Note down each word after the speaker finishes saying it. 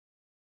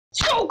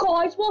So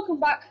guys,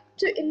 welcome back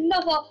to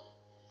another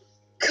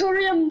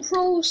Korean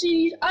Pro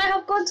series. I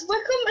have gone to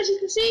Wycombe, as you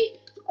can see,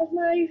 as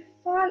my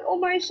fan or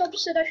my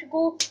subs said I should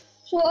go.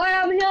 So I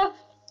am here,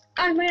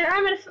 and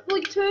I'm in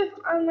League 2,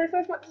 and my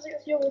first match is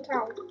against Young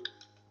Town.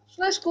 So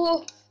let's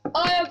go.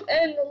 I am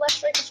in the left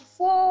striker, so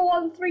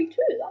 4-1-3-2.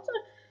 That's a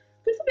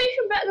good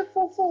formation, better than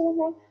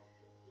 4-4-1-1.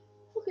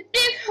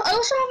 Okay, I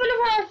also have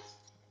another.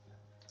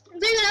 I'm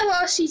doing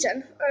another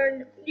season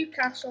in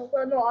Newcastle,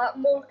 well not at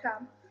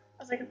Morecambe,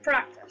 as like a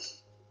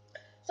practice.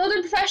 So I'm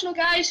doing professional,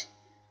 guys.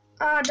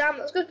 Ah, damn,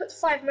 let's go put to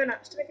 5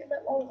 minutes to make it a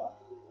bit longer. I'll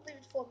leave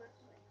it to 4 minutes.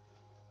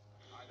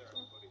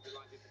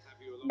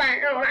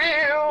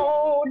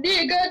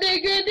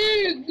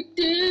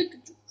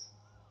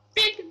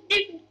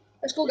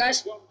 Let's go,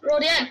 guys. Roll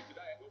the end.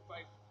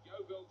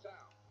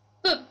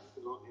 Boom.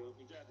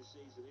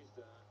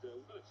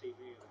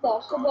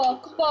 Come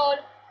on.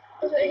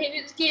 That's what I hate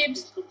these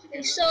games.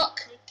 They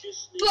suck.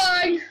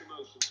 Bang!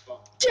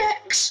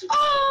 Jacks!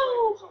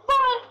 Oh!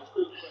 Bang!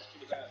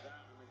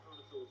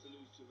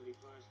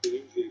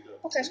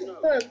 Okay, let's go.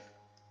 Boom.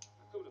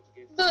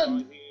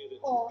 Boom.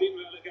 Oh.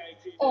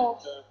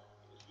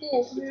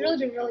 Oh, we've really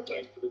been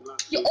relegated.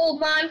 You old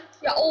man.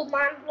 What the hell?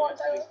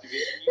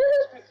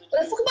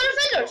 Fuck about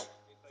defenders.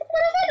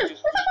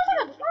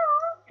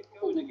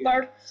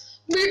 Bird.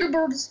 Meet the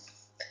birds.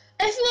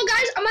 If you want,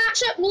 guys, I'm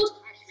actually upload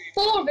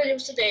 4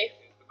 videos today.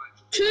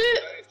 2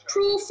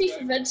 pro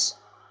FIFA vids,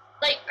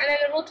 and then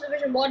I road to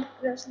Division 1,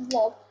 this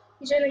vlog.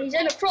 He's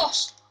in a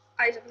cross.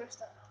 Isaac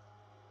missed it.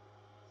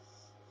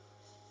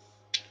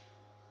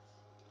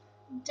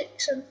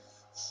 Dixon.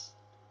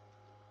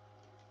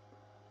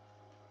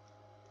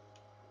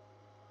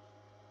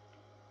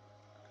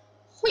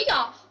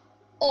 Hoya!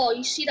 Oh,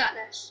 you see that,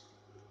 Ness?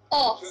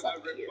 Oh,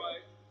 fuck you.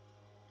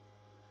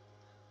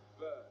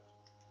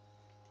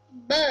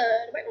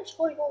 Bird. Might not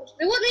score goals.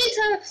 They would need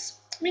to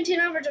maintain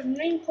an average of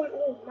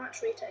 9.0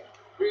 match rating.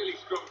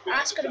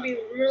 That's gonna be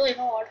really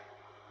hard.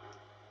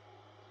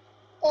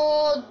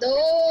 Oh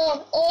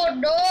no!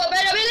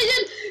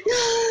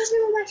 Yes,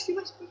 you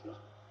must be.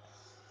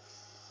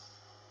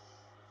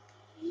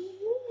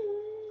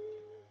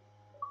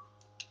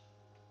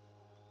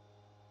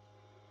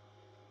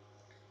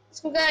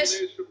 Let's go, guys.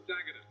 It's a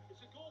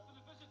goal for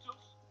the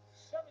visitors.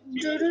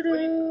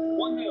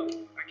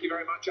 1-0. Thank you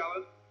very much,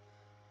 Alan.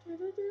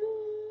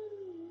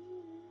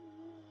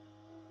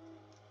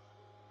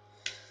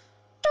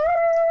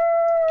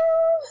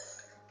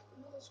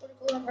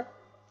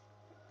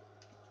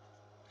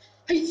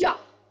 Yeah.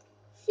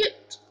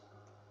 Shit.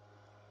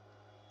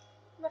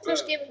 My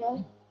first game as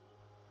well.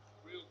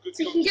 If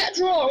you can get a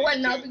draw or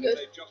win, that'll be good.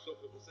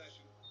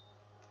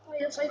 Oh,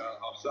 yes,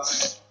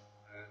 offside.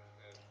 And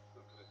not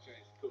going to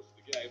change the course of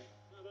the game.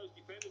 Now, those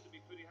defenders will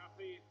be pretty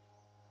happy if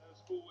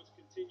those forwards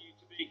continue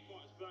to be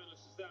quite as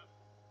boneless as that.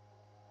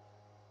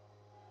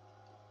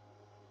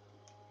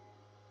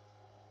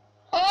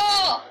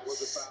 Oh! It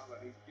was a foul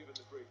and he's given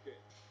the free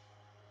kick.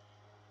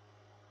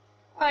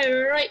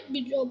 Alright,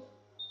 good job.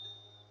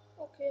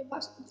 Okay,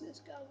 pass it to this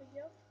guy over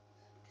here.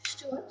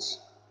 Stewart.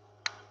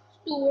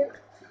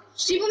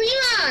 Steve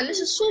Milan! This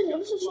is so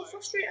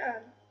frustrating.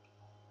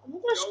 I'm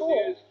not gonna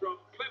score.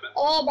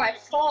 Oh my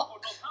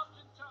fuck.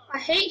 I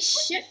hate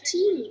shit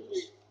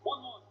teams.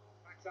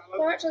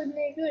 They're actually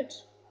really good.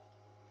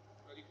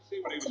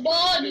 Come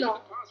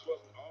on!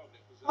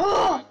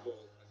 Oh!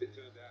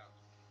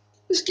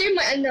 This game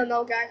might end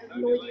now, guys. I have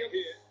no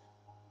idea.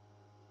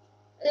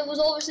 It was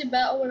obviously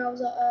better when I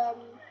was at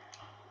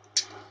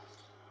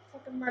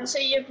fucking Man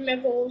City. My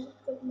goals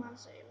because Man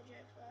City. What do you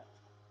expect?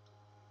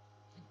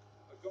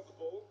 I've got the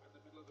ball in the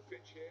middle of the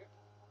pitch here.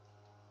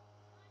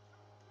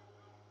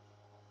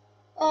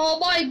 Oh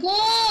my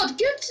god!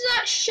 Give to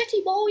that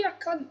shitty ball, you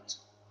cunt!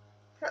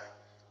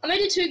 I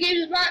made it 2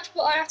 games match,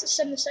 but I have to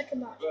sim the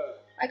second match.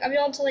 I'll be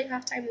on till like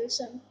half time in the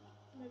sim.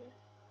 Maybe.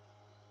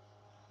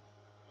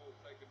 Ball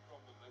taken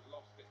from them. They've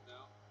lost it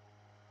now.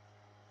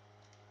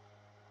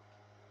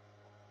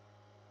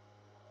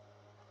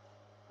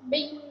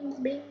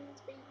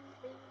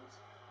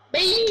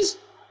 Beans!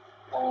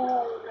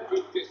 Oh, no.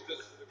 Good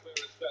distance to the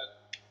clearance then.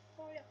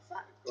 Oh, yeah,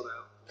 fuck. It's gone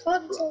out.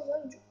 Cunt of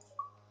angels.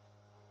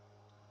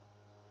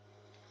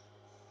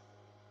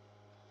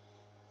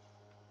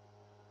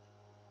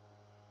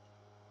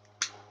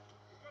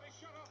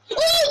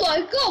 Oh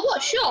my god, what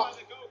a shot!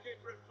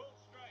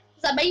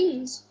 Is that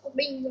Beans? Or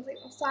Beans, I think.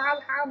 Or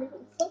Sam, Ham,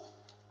 I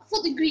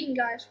thought the green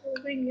guys, or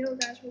the green and yellow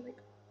guys were like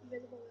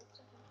invisible in a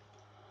second.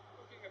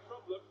 Looking a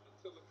problem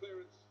until the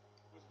clearance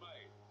was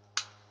made.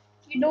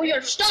 You know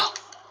your stuff!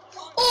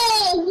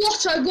 Oh,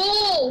 what a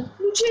goal!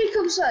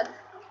 Jacobson!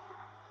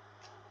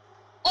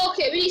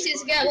 Okay, we need to see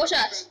this again, watch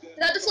this. Did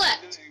that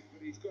deflect?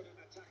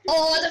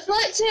 Oh, it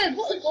deflected!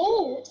 What a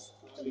goal!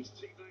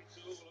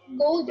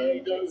 Goal,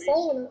 dude.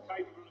 Falling it.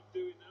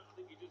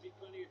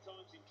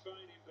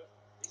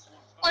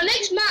 Our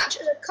next match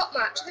is a cup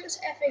match. I think it's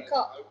FA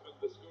Cup.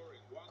 Because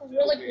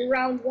we're like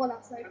round 1,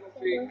 I think.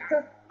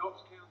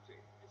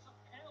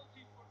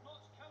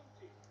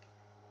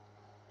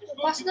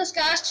 Passing this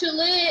guy's too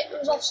late. It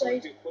was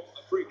offside.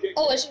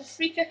 Oh, it's a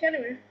free kick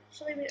anyway.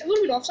 So maybe it would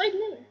have been offside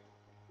anyway.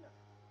 No.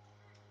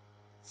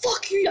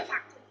 Fuck you, you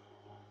fuck.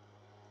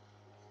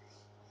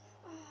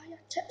 Ah, you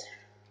tit.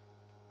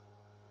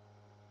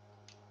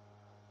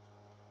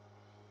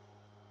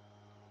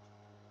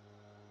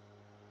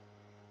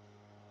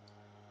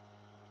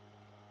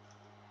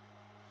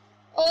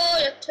 Oh,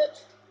 you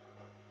tit.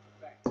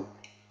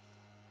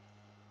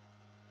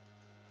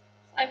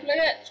 5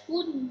 minutes.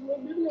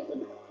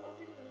 Good.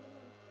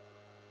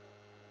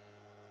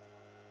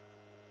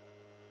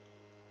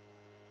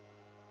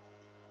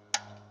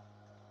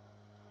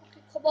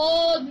 Okay, come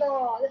on.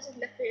 No, this is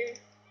nippy.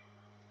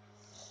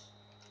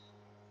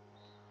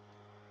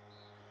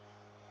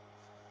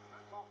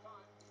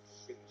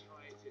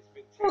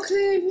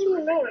 Okay, we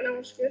don't know right now.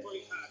 It's good.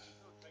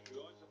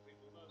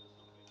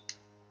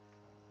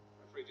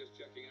 Referee just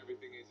checking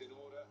everything is in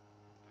order,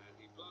 and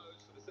he blows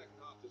for the second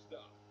half to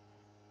start.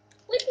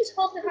 Like he's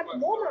hardly had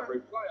more.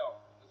 Referee playoff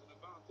has an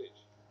advantage.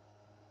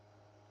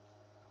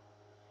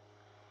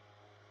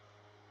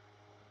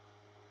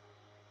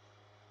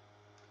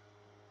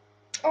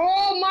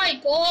 Oh my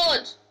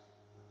god!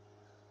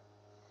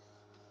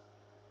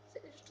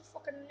 It's just a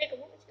fucking nigga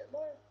wanting to get the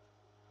ball.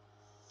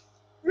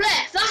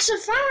 Ref, that's a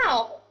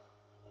foul!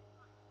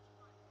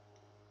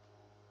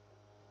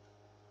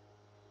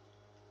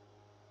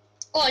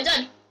 Oh, he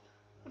done.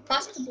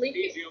 Pass it to Blakey.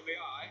 Easy on the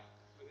eye,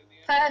 but in the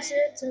end, Pass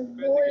it to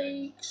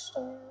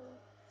Blakester.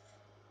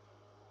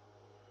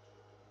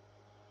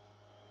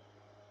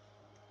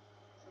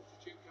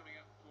 Substitute coming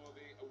up for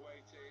the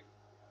away team.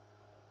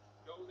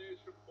 Goal news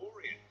from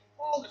Orient.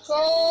 Oh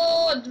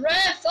god,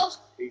 ref, that's...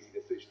 Easy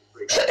decision.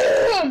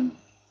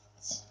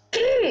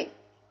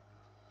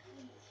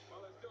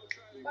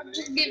 That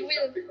just gave me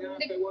a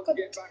They want to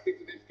get back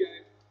into this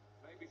game.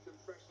 Maybe some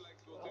fresh legs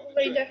will do the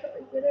They trick.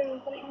 definitely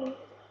did.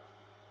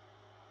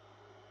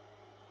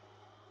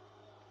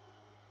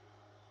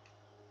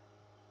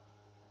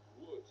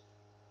 Wood.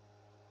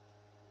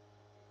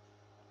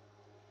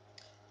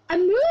 I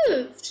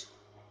moved!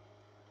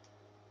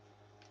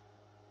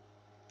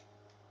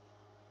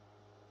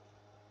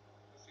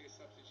 I see a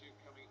substitute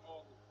coming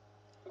on.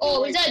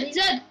 Oh, he's in, he's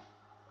in!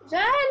 He's in!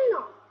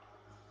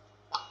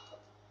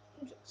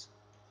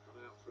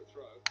 Coming out for a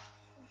throw.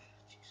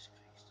 Jesus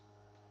Christ.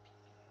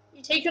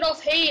 You take it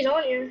off Hayes,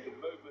 aren't you? Some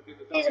movement in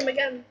the He's a diamond.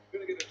 McGinn.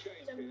 Gonna get a change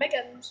He's a here.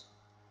 Miggins.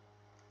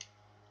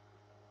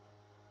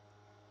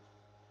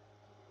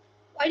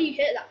 Why do you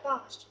hit it that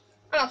fast?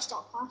 I'll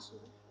start passing.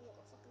 I'm not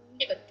a fucking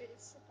nigga do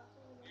this.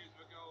 Here's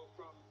the goal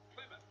from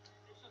Plymouth.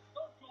 It's a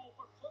third goal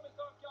for Plymouth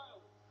Argyle.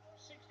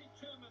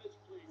 62 minutes,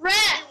 please.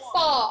 Ref!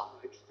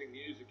 Interesting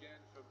news again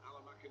from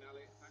Alan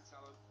McInally. Thanks,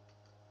 Alan.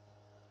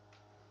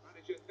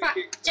 Manager Fuck,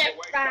 thinking Jack,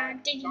 away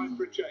time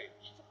for a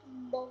change.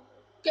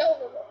 Get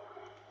over it.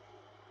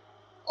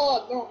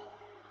 Oh no.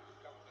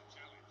 Comes the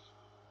challenge.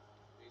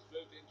 He's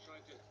moved in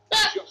trying to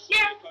Ah, just the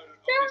yeah. opponent on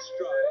his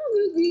stride.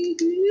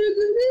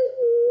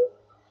 Well,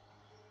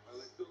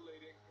 they're still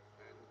leading,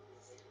 and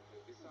they've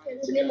Okay, decided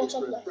there's to no go more for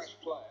time a left. fresh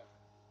player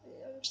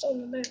Yeah, I'm still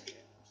on the bench. in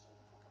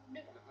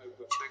the hope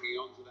of hanging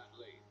on to that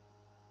lead.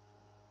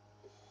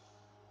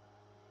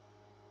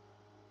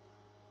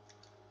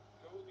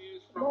 Goal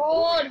news Come from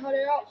on, Orient.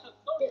 hurry up. It's a third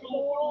Get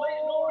goal for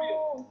Leyton Orient.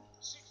 more.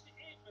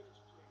 68 minutes,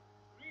 please.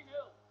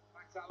 3-0.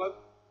 Thanks, Alan.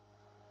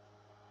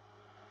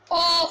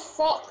 Oh,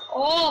 fuck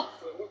off.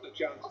 Well, it wasn't a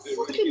chance Oh, to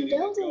really fucking get in a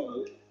dildo.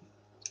 goal. It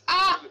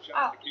Ah, was a chance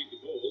ah. to keep the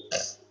ball, and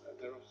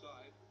they're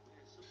offside.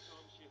 Yeah,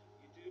 sometimes you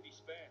do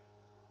despair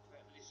about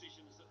the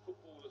decisions that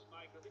footballers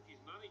make. I think his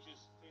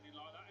manager's feeling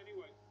like that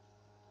anyway.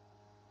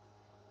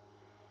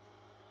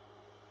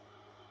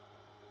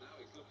 And now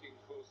he's looking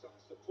for some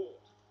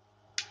support.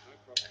 No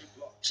cross, good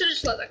block. Should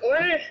just let that go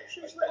in.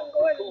 Should just let him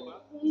go in.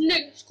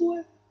 Nigga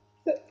score.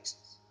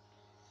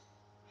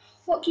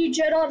 Fuck you,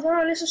 Gerard.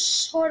 Man, this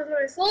is harder than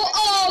I thought.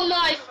 Oh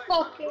my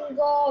fucking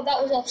god,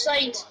 that was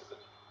offside. Fucking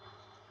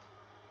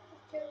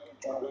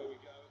good job. Away we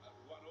go at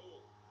 1-1.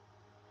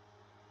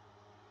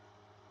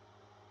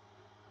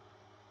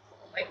 Oh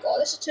my god,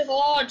 this is too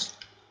hard.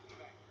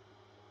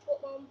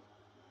 What, man?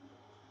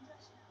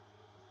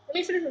 Let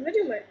me finish my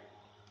video, mate.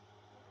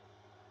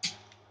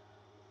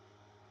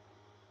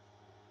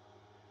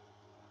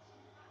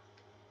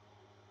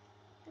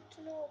 Good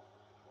to know.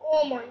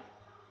 Oh my god.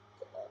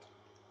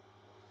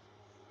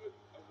 Good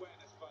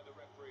awareness by the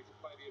referee to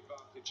play the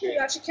advantage They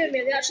here. actually kidding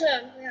me. They actually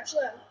are. They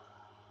actually are.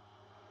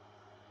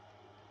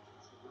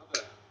 It's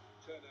another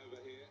turnover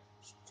here.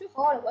 It's too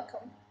hard at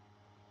Wycombe.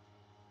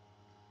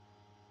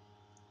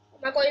 Oh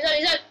my god, he's in,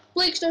 he's in.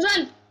 Blakester's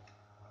in.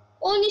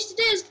 All he needs to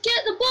do is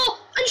get the ball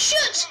and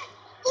shoot.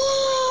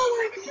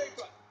 Oh my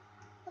god.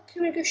 Okay,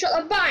 make a shot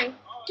and bang.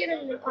 Get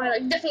in the eye,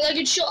 like definitely a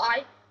good shot,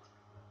 I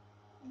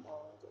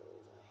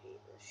hate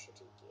this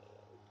shitty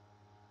game.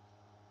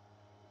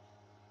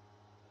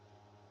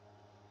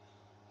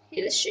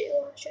 Hate this shitty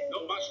last game.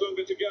 Not much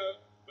longer to go,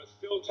 but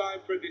still time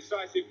for a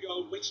decisive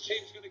goal. Which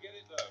team's going to get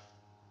it,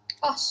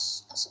 though?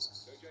 Us.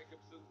 Joe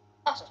Jacobson.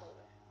 Us.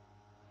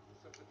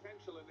 Some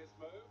potential in this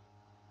move.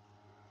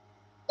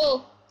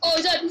 Oh,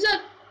 he's in, he's in.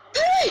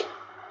 Hey!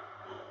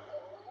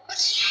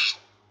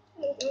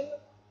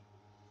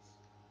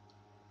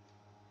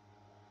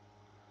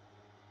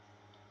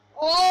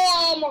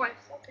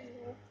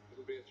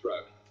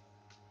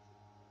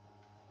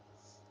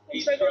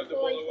 regular thrown the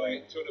for ball like.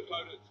 away to an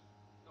opponent.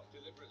 Not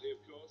deliberately,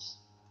 of course.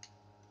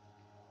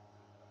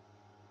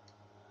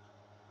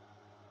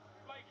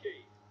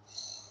 Blakey.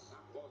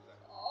 That was a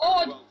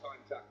Oh,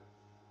 well-timed tackle.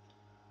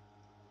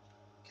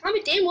 can't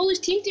be damn well his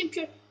team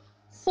temperature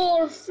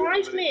 4 or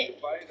 5, mate.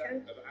 To play that Okay.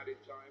 of added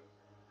time.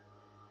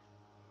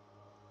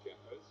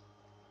 Jeffers.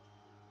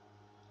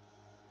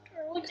 I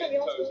really can't be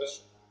off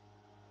this.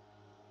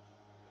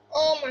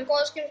 Oh my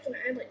god, this game's gonna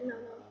end like no.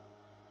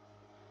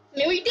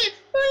 Mate, what you did?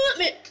 Hurry up,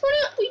 mate! Hurry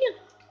up, what you did?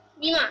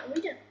 Me man, what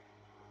you did?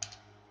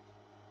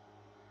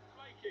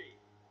 Blakey.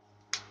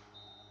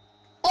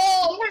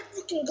 Oh my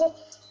fucking god!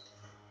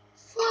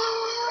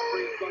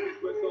 Referee swung his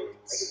whistle.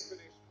 It is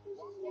finished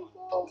 1-1.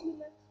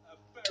 A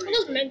very That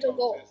was mental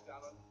goal. contest,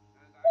 Alan.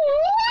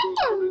 And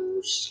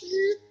Oh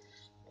shit!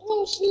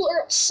 Oh,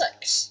 we're at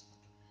 6.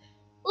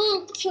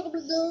 Oh, should have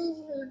been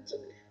done.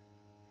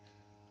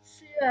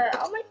 So yeah,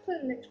 I might play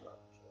the next match.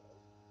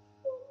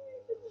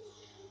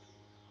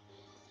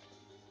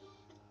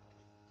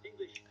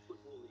 English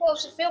football league. Oh,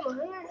 it's a film,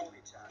 huh?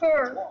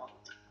 Per.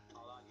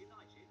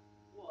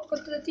 Go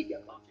to the TV.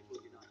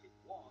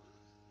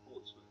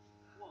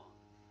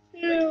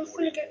 No, I'm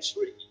gonna get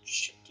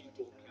shit.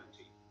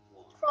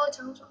 Probably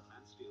times off.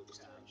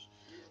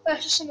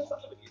 That's just something.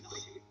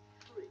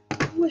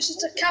 This is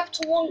the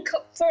Capital One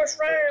Cup first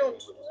round.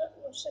 Is it?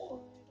 No, second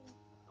round.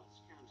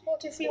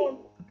 4-2-3-1.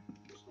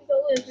 We got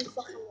lose, we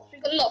fucking lost. We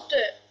got not do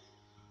it.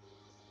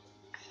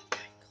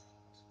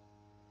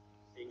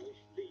 English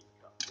League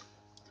Cup.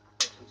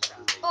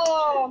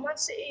 Oh, Man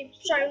City.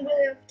 Shine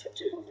William.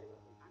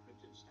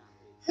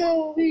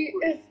 Oh, we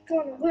have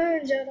gonna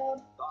win,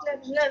 Gerard.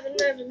 Never.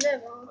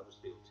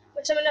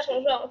 Wait, someone else one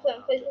as well. I'm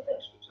playing on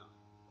Facebook.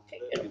 Okay,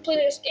 I'm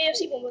playing against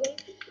AFC one with them.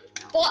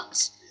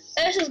 But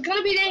this is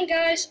gonna be the end,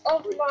 guys,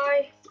 of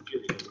my.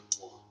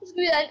 This is gonna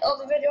be the end of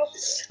the video.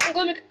 I'm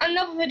gonna make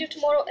another video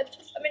tomorrow.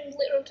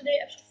 Later on today,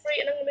 episode 3,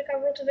 and I'm gonna make a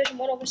Road to Division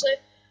 1, obviously.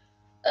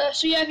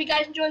 So yeah, if you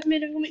guys enjoyed this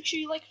video, make sure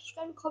you like,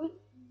 subscribe, and comment.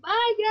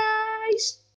 Bye, guys.